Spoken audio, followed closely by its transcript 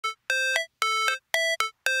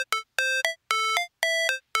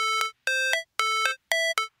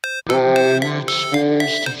Never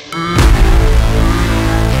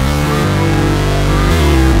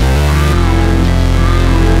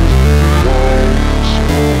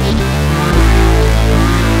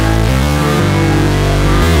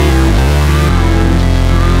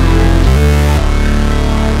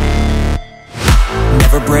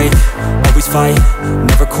break, always fight,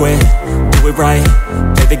 never quit, do it right,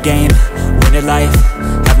 play the game, win it life,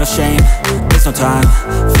 have no shame, there's no time,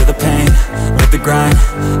 feel the pain, live the grind,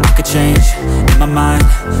 I could change, in my mind,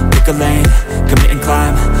 pick a lane, commit and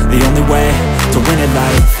climb, the only way to win it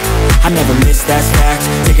life. I never miss, that's fact,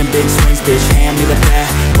 taking big swings, bitch, hand me the bat,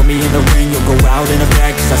 put me in the ring, you'll go out in a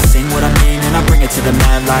bag, cause I sing what I mean and I bring it to the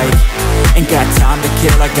mad light. Ain't got time to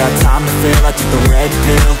kill, I got time to feel, I took the red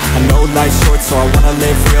pill, I know life's short so I wanna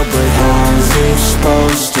live real, but how's it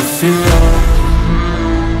supposed to feel?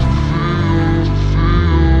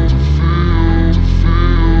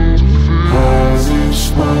 How's it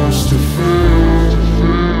supposed to feel?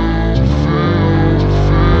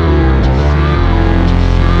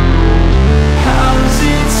 How's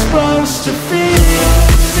it supposed to feel?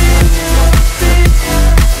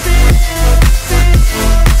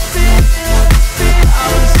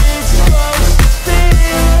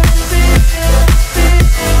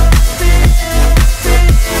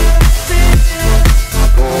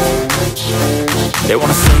 They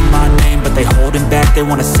wanna say my name, but they holding back. They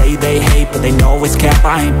wanna say they hate, but they know it's cap.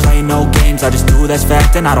 I ain't play no games, I just do, that's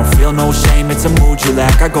fact. And I don't feel no shame, it's a mood you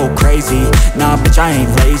lack. I go crazy, nah bitch I ain't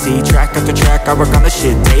lazy. Track after track, I work on this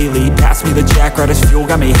shit daily. Pass me the jack, right as fuel,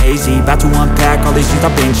 got me hazy. About to unpack all these things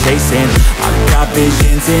I've been chasing. I've got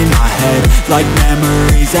visions in my head, like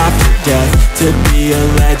memories after death. To be a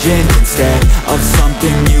legend instead of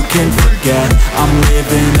something you can forget. I'm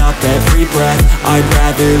living up every breath, I'd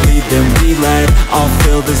rather lead than be led. I'll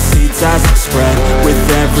fill the seats as I spread with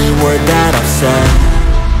every word that I've said.